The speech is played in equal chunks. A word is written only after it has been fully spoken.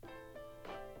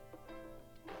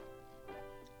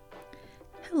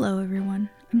Hello everyone,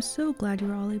 I'm so glad you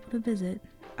were all able to visit.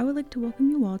 I would like to welcome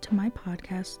you all to my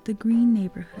podcast, The Green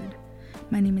Neighborhood.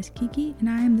 My name is Kiki and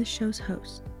I am this show's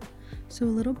host. So a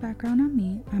little background on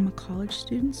me, I'm a college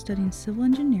student studying civil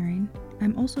engineering.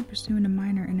 I'm also pursuing a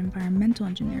minor in environmental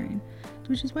engineering,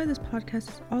 which is why this podcast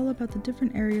is all about the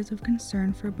different areas of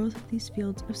concern for both of these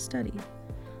fields of study.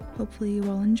 Hopefully you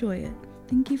all enjoy it.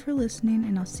 Thank you for listening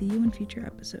and I'll see you in future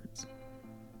episodes.